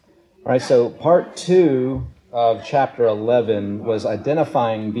All right, so part 2 of chapter 11 was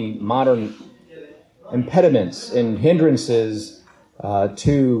identifying the modern impediments and hindrances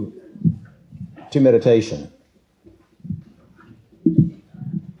to meditation.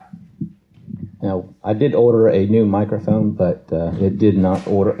 Now, I did order a new microphone, but it did not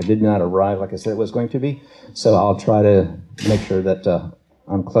arrive like I said it was going to be. So I'll try to make sure that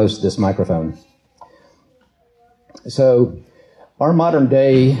I'm close to this microphone. So our modern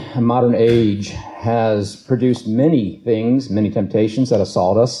age has produced many things, many temptations that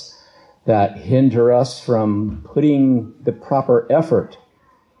assault us, that hinder us from putting the proper effort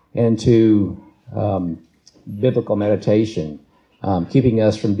into biblical meditation, keeping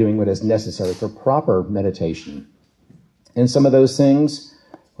us from doing what is necessary for proper meditation. And some of those things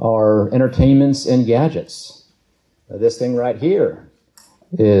are entertainments and gadgets. This thing right here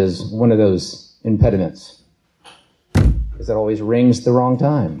is one of those impediments, because it always rings at the wrong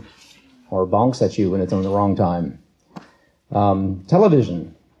time or bonks at you when it's on the wrong time.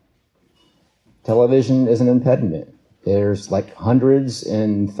 Television. Television is an impediment. There's like hundreds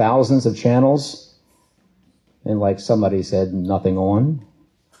and thousands of channels, and like somebody said, nothing on.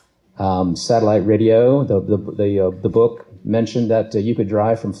 Satellite radio, the book mentioned that you could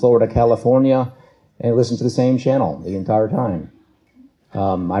drive from Florida to California and listen to the same channel the entire time.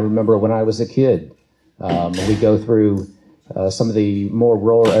 I remember when I was a kid, we go through some of the more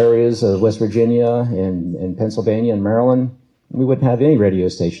rural areas of West Virginia and Pennsylvania and Maryland. We wouldn't have any radio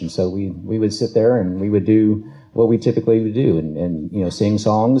stations, so we would sit there and we would do what we typically would do, and sing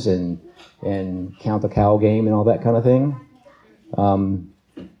songs and count the cow game and all that kind of thing. And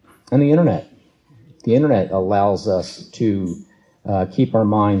the internet allows us to keep our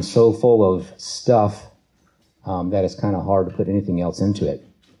minds so full of stuff that it's kind of hard to put anything else into it.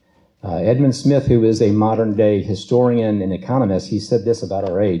 Edmund Smith, who is a modern-day historian and economist, he said this about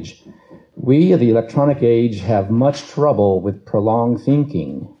our age: "We of the electronic age have much trouble with prolonged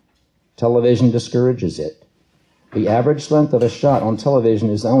thinking. Television discourages it. The average length of a shot on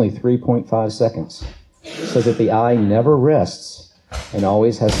television is only 3.5 seconds, so that the eye never rests and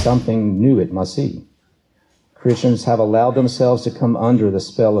always has something new it must see. Christians have allowed themselves to come under the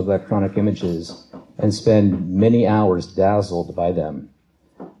spell of electronic images and spend many hours dazzled by them.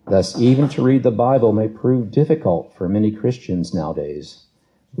 Thus, even to read the Bible may prove difficult for many Christians nowadays,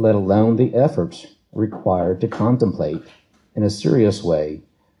 let alone the efforts required to contemplate in a serious way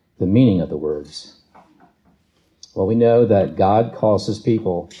the meaning of the words." Well, we know that God calls his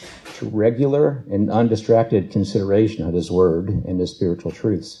people to regular and undistracted consideration of his word and his spiritual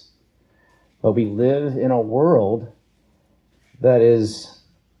truths. But we live in a world that is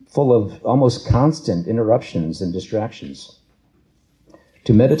full of almost constant interruptions and distractions.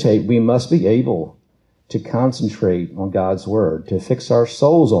 To meditate, we must be able to concentrate on God's word, to fix our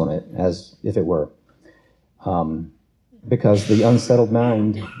souls on it, as if it were, because the unsettled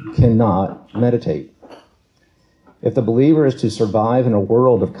mind cannot meditate. If the believer is to survive in a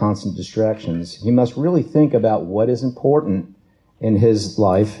world of constant distractions, he must really think about what is important in his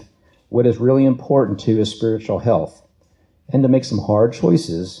life, what is really important to his spiritual health, and to make some hard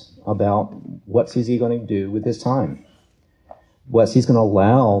choices about what he's going to do with his time, what he's going to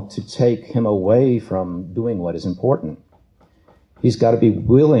allow to take him away from doing what is important. He's got to be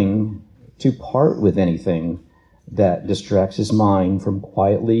willing to part with anything that distracts his mind from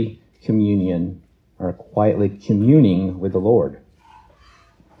quietly communing with the Lord.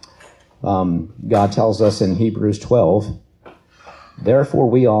 God tells us in Hebrews 12, "Therefore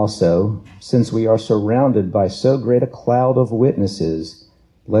we also, since we are surrounded by so great a cloud of witnesses,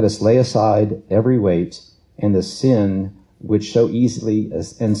 let us lay aside every weight and the sin which so easily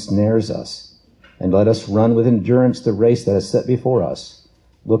ensnares us, and let us run with endurance the race that is set before us,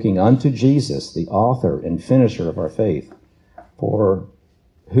 looking unto Jesus, the author and finisher of our faith,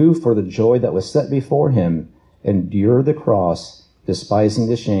 who for the joy that was set before him endured the cross, despising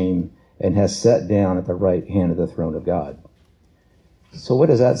the shame, and has sat down at the right hand of the throne of God." So what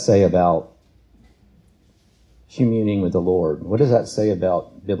does that say about communing with the Lord? What does that say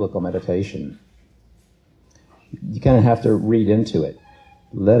about biblical meditation? You kind of have to read into it.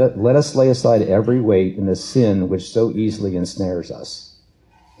 Let us lay aside every weight and the sin which so easily ensnares us.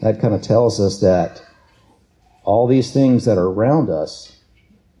 That kind of tells us that all these things that are around us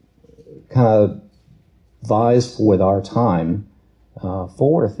kind of vies with our time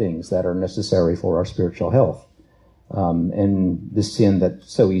for things that are necessary for our spiritual health. And the sin that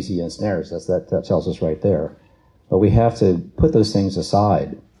so easily ensnares us, that tells us right there. But we have to put those things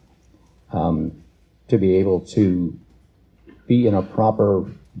aside to be able to be in a proper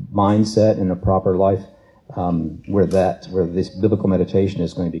mindset and a proper life where this biblical meditation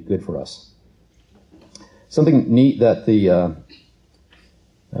is going to be good for us. Something neat that the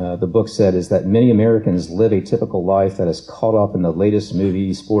book said is that many Americans live a typical life that is caught up in the latest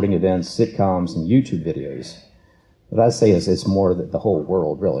movies, sporting events, sitcoms, and YouTube videos. But I'd say it's more the whole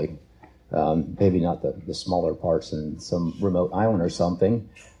world, really. Maybe not the smaller parts in some remote island or something,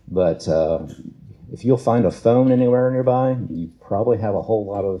 but if you'll find a phone anywhere nearby, you probably have a whole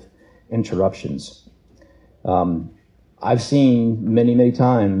lot of interruptions. I've seen many, many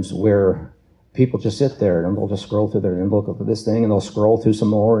times where people just sit there and they'll just scroll through there and look at this thing and they'll scroll through some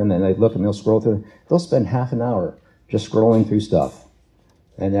more and then they look and they'll scroll through. They'll spend half an hour just scrolling through stuff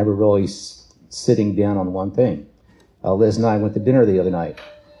and never really sitting down on one thing. Liz and I went to dinner the other night,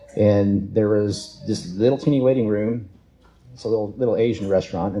 and there was this little teeny waiting room. It's a little Asian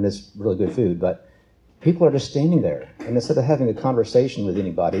restaurant, and it's really good food, but people are just standing there. And instead of having a conversation with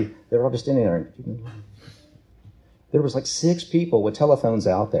anybody, they're all just standing there. There was like 6 people with telephones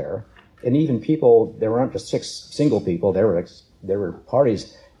out there, and even people, there weren't just 6 single people, there were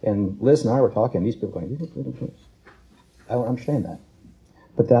parties, and Liz and I were talking, these people going, I don't understand that.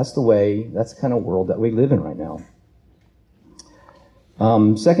 But that's the kind of world that we live in right now.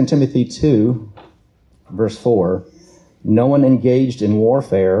 2 Timothy 2, verse 4, no one engaged in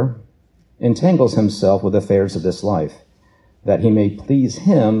warfare entangles himself with affairs of this life, that he may please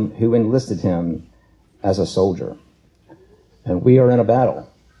him who enlisted him as a soldier. And we are in a battle.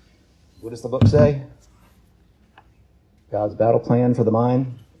 What does the book say? God's battle plan for the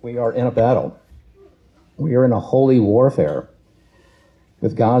mind. We are in a battle. We are in a holy warfare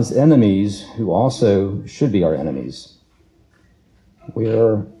with God's enemies who also should be our enemies. We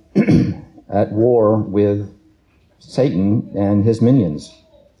are at war with Satan and his minions.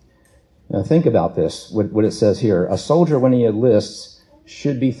 Now think about this, what it says here. A soldier, when he enlists,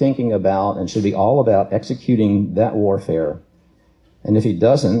 should be thinking about and should be all about executing that warfare. And if he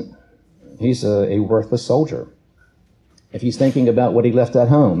doesn't, he's a worthless soldier. If he's thinking about what he left at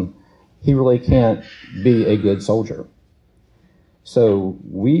home, he really can't be a good soldier. So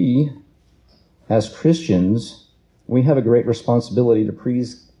we, as Christians, we have a great responsibility to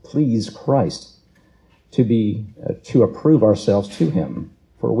please Christ, to approve ourselves to him,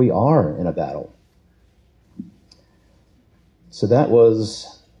 for we are in a battle. So that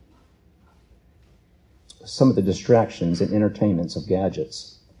was some of the distractions and entertainments of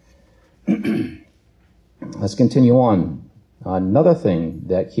gadgets. Let's continue on. Another thing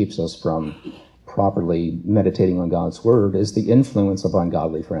that keeps us from properly meditating on God's word is the influence of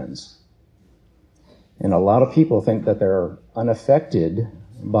ungodly friends. And a lot of people think that they're unaffected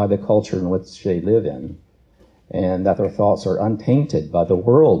by the culture in which they live in, and that their thoughts are untainted by the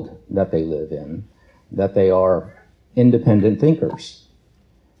world that they live in, that they are independent thinkers.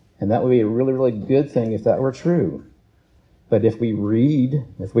 And that would be a really, really good thing if that were true. But if we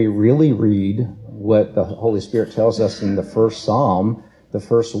really read what the Holy Spirit tells us in the first Psalm, the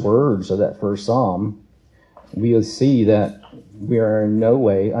first words of that first Psalm, we will see that we are in no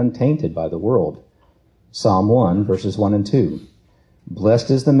way untainted by the world. Psalm 1, verses 1 and 2. Blessed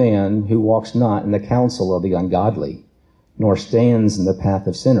is the man who walks not in the counsel of the ungodly, nor stands in the path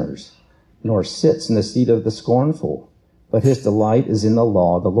of sinners, nor sits in the seat of the scornful, but his delight is in the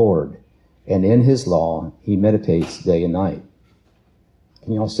law of the Lord, and in his law he meditates day and night.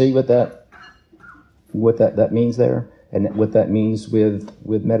 Can you all see what that means there? And what that means with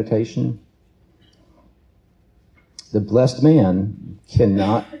meditation? The blessed man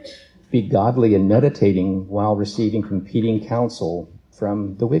cannot be godly and meditating while receiving competing counsel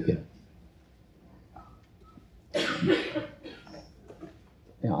from the wicked.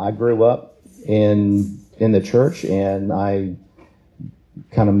 Now, I grew up in the church, and I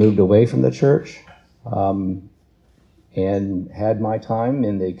kind of moved away from the church and had my time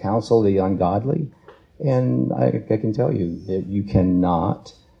in the counsel of the ungodly. And I can tell you that you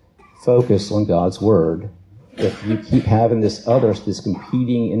cannot focus on God's word if you keep having this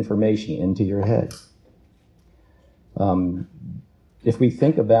competing information into your head. If we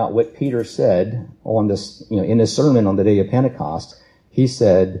think about what Peter said on this, in his sermon on the day of Pentecost, he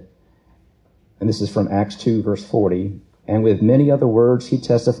said, and this is from Acts 2, verse 40, and with many other words he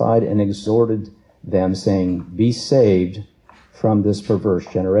testified and exhorted them, saying, be saved from this perverse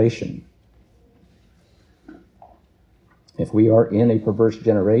generation. If we are in a perverse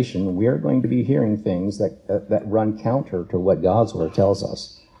generation, we are going to be hearing things that run counter to what God's word tells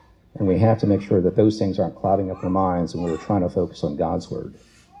us. And we have to make sure that those things aren't clouding up our minds when we're trying to focus on God's word.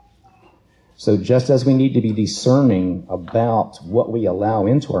 So just as we need to be discerning about what we allow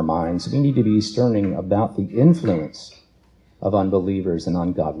into our minds, we need to be discerning about the influence of unbelievers and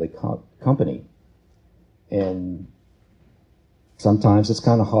ungodly company. And sometimes it's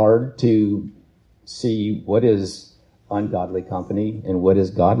kind of hard to see what is ungodly company and what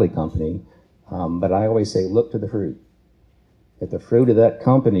is godly company. But I always say, look to the fruit. If the fruit of that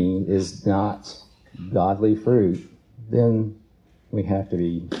company is not godly fruit, then we have to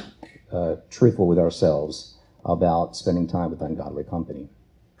be truthful with ourselves about spending time with ungodly company.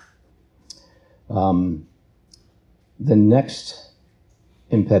 The next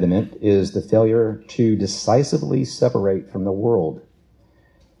impediment is the failure to decisively separate from the world.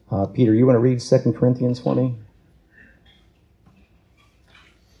 Peter, you want to read 2 Corinthians for me?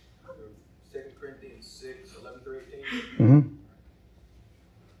 2 Corinthians 6, 11 through 18. Mm-hmm.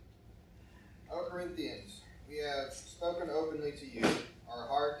 O Corinthians, we have spoken openly to you. Our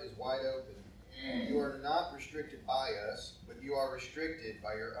heart is wide open. You are not restricted by us, but you are restricted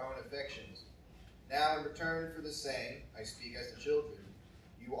by your own affections. Now in return for the same, I speak as to children,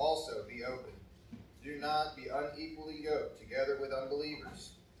 you also be open. Do not be unequally yoked together with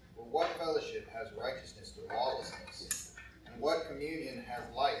unbelievers. For what fellowship has righteousness with lawlessness? And what communion has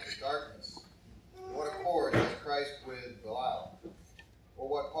light with darkness? And what accord has Christ with Belial? Or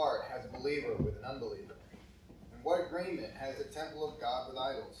what part has a believer with an unbeliever? And what agreement has the temple of God with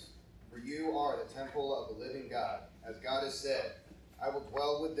idols? For you are the temple of the living God. As God has said, I will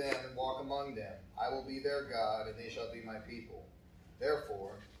dwell with them and walk among them. I will be their God, and they shall be my people.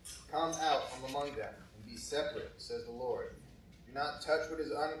 Therefore, come out from among them, and be separate, says the Lord. Do not touch what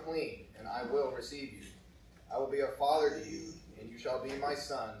is unclean, and I will receive you. I will be a father to you, and you shall be my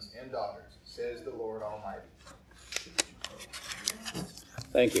sons and daughters, says the Lord Almighty.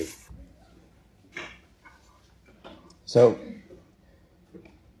 Thank you. So,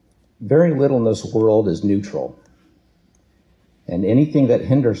 very little in this world is neutral. And anything that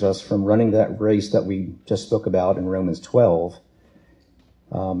hinders us from running that race that we just spoke about in Romans 12,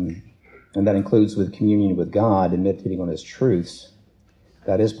 and that includes with communion with God and meditating on his truths,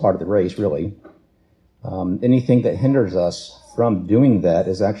 that is part of the race, really. Anything that hinders us from doing that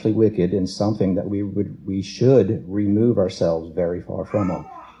is actually wicked and something that we should remove ourselves very far from.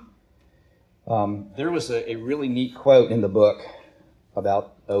 There was a really neat quote in the book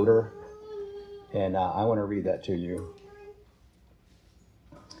about odor, and I want to read that to you.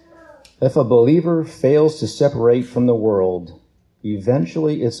 If a believer fails to separate from the world,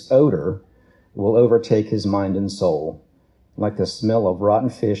 eventually its odor will overtake his mind and soul, like the smell of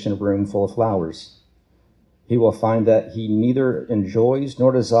rotten fish in a room full of flowers. He will find that he neither enjoys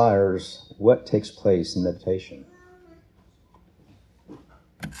nor desires what takes place in meditation.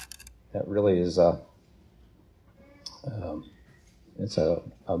 That really is it's a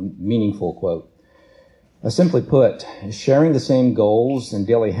meaningful quote. Simply put, sharing the same goals and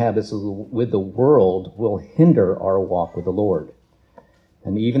daily habits with the world will hinder our walk with the Lord.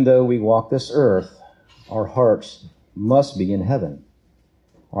 And even though we walk this earth, our hearts must be in heaven.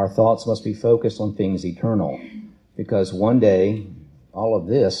 Our thoughts must be focused on things eternal, because one day all of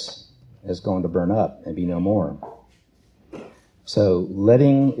this is going to burn up and be no more. So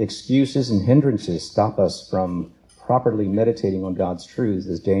letting excuses and hindrances stop us from properly meditating on God's truth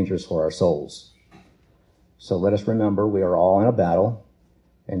is dangerous for our souls. So let us remember we are all in a battle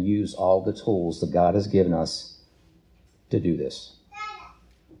and use all the tools that God has given us to do this.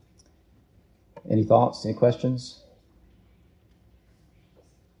 Any thoughts? Any questions?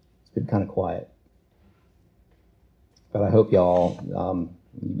 It's been kind of quiet. But I hope y'all,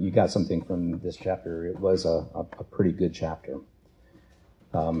 you got something from this chapter. It was a pretty good chapter.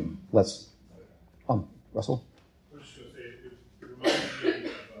 Russell? I was just going to say, it reminds me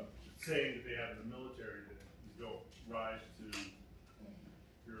of a saying that they have in the military that you don't rise to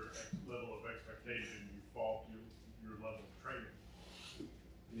your level of expectation, you fall to your level of training.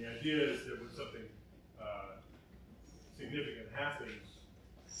 And the idea is that when something significant happens,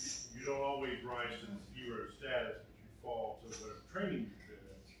 you don't always rise to this hero status, but you fall to whatever training you've been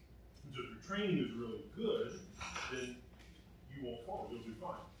in. And so if your training is really good, then you won't fall, you'll be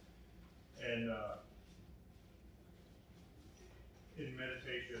fine. And in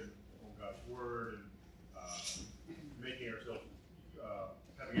meditation on God's Word and making ourselves,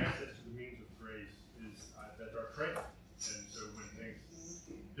 having access to the means of grace that's our training. And so when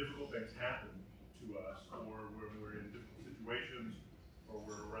difficult things happen to us, or when we're in difficult situations, or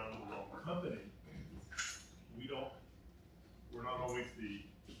we're around the wrong company, we're not always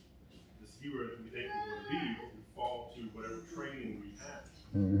this hero that we think we're going to be, but we fall to whatever training we have.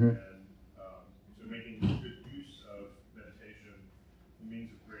 Mm-hmm. And so making good use of meditation, the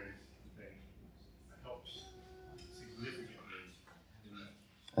means of grace, helps significantly in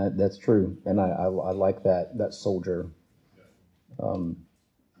that. That's true. And I like that soldier.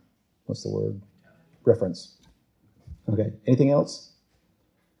 What's the word? reference. Okay. Anything else?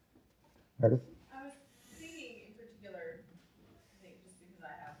 Meredith? I was thinking in particular, I think just because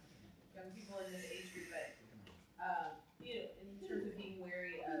I have young people in this age group, but in terms of being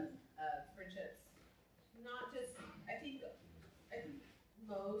wary of friendships, not just I think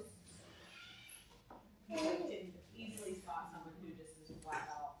most people can easily spot someone who just is flat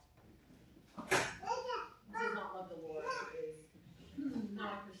out does not love the Lord, is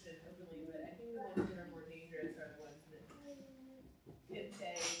not a Christian openly, but I think the ones that are more dangerous are the ones that can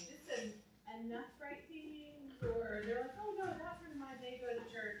say just enough right things, or they're like, oh no, that friend of mine, they go to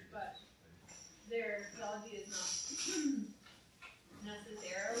church, but their theology is not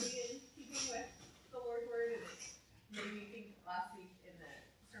necessarily in keeping with the Lord's word. And it made me think last week in the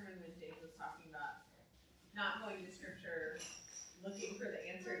sermon when James was talking about not going to scripture looking for the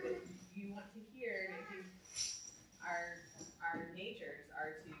answer that you want to hear, and I think our natures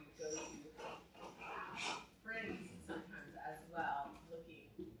are to go to friends sometimes as well, looking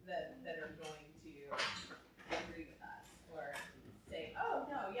that are going to agree with us or say, oh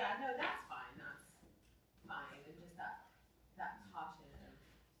no, yeah, no, that's fine, and just that caution of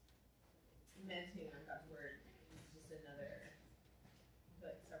meditating on God's word is just another,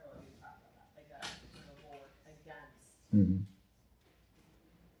 like several of you talked about that, like a war against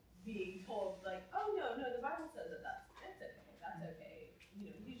being told, like, oh no, the Bible says that that's okay.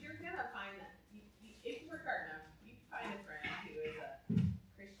 Because you're gonna find that if you work hard enough, you can find a friend who is a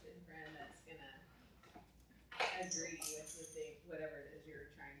Christian friend that's gonna agree with the thing, whatever it is you're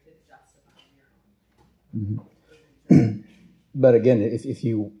trying to justify in your own. But again, if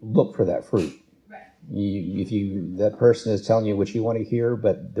you look for that fruit, right? If that person is telling you what you want to hear,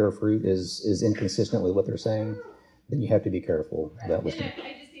 but their fruit is inconsistent with what they're saying, then you have to be careful about listening. And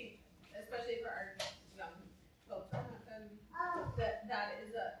I just think, especially for our young folks, that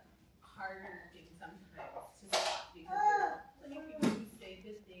is a harder thing sometimes to spot, because there are plenty of people who say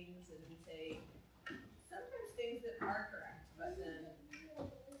good things and who say sometimes things that are correct, but then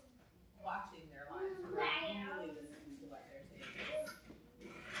watching their lives really listening to what they're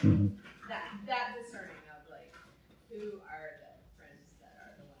saying. That discerning of like who are the friends that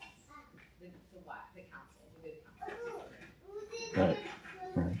are the ones, the counsel, the good counsel.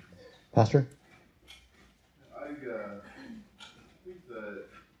 Right. Pastor? I think the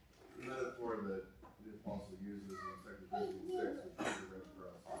metaphor that the apostle uses in 2 Corinthians 6, which we read for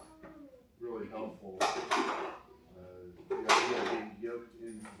us, is really helpful. The idea of being yoked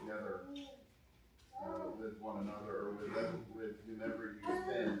in together with one another, or with whomever you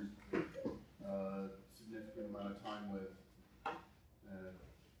spend a significant amount of time with.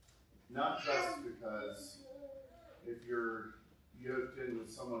 Not just because if you're yoked in with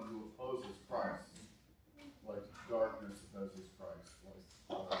someone who opposes Christ, like darkness opposes Christ,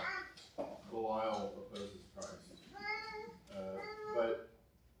 like Belial opposes Christ. But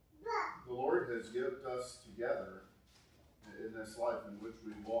the Lord has yoked us together in this life in which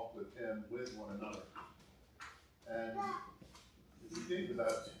we walk with Him, with one another. And if you think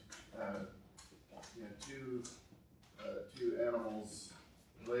about two animals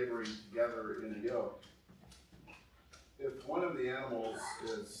laboring together in a yoke, if one of the animals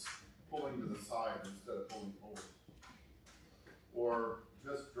is pulling to the side instead of pulling forward, or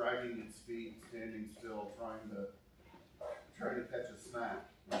just dragging its feet, standing still, trying to catch a snack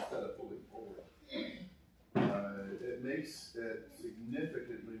instead of pulling forward, it makes it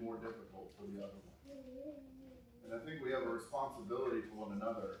significantly more difficult for the other one. And I think we have a responsibility to one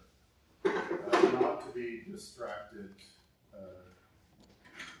another not to be distracted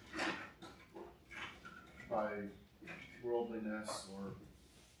by worldliness or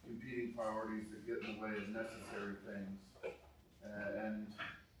competing priorities that get in the way of necessary things, and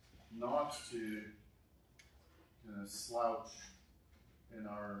not to slouch in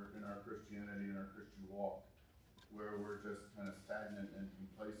our Christianity, in our Christian walk, where we're just kind of stagnant and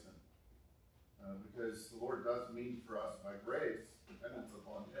complacent. Because the Lord does mean for us by grace, dependence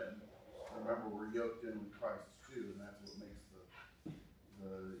upon Him. Remember, we're yoked in with Christ too, and that's what makes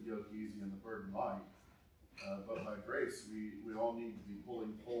the yoke easy and the burden light. But by grace, we all need to be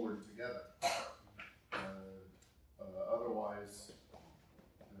pulling forward together. Otherwise,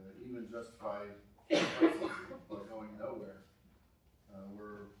 even just by going nowhere,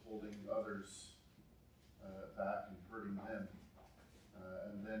 we're holding others back and hurting them.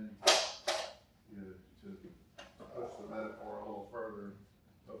 And then, to push the metaphor a little further,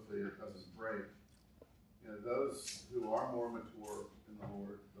 hopefully it doesn't break. Those who are more mature in the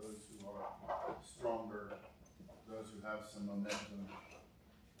Lord, those who are stronger, those who have some momentum,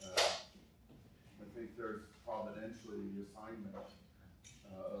 I think there's providentially the assignment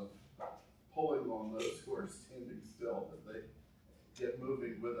of pulling on those who are standing still, that they get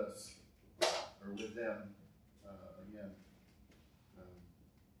moving with us, or with them, again.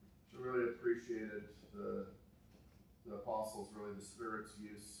 So really appreciated the apostles, really the Spirit's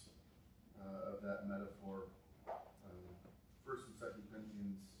use of that metaphor. First and Second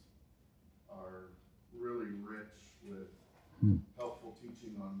Corinthians are really rich with helpful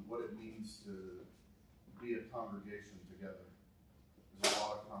teaching on what it means to be a congregation together. There's a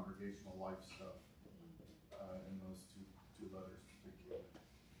lot of congregational life stuff in those two letters particularly.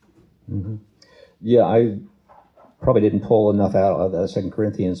 Mm-hmm. Yeah, I probably didn't pull enough out of the Second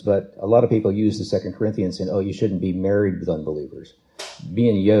Corinthians, but a lot of people use the Second Corinthians saying, oh, you shouldn't be married with unbelievers.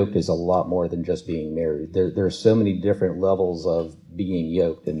 Being yoked is a lot more than just being married. There are so many different levels of being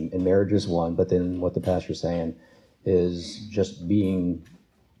yoked, and marriage is one, but then what the pastor's saying is just being,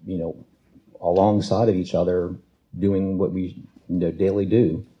 alongside of each other, doing what we daily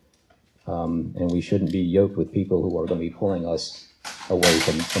do. And we shouldn't be yoked with people who are going to be pulling us away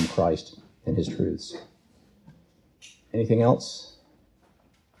from Christ and his truths. Anything else?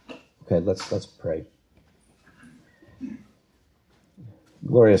 Okay, let's pray.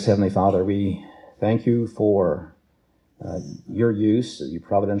 Glorious Heavenly Father, we thank you for your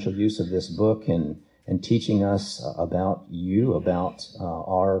providential use of this book and teaching us about you, about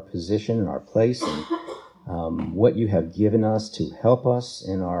our position and our place, and what you have given us to help us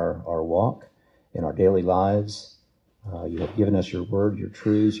in our walk, in our daily lives. You have given us your word, your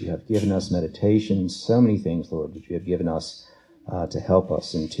truths. You have given us meditations, so many things, Lord, that you have given us to help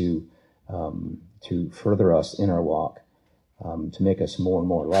us and to further us in our walk, to make us more and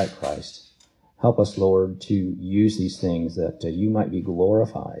more like Christ. Help us, Lord, to use these things that you might be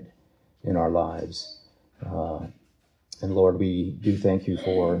glorified in our lives. And Lord, we do thank you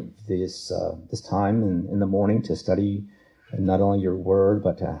for this time in the morning to study not only your word,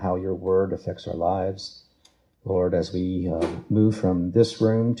 but how your word affects our lives. Lord, as we move from this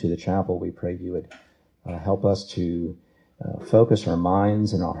room to the chapel, we pray you would help us to focus our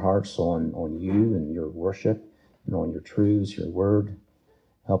minds and our hearts on you and your worship and on your truths, your word.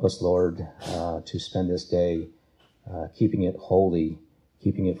 Help us, Lord, to spend this day keeping it holy,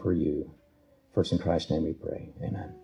 keeping it for you. First in Christ's name we pray. Amen.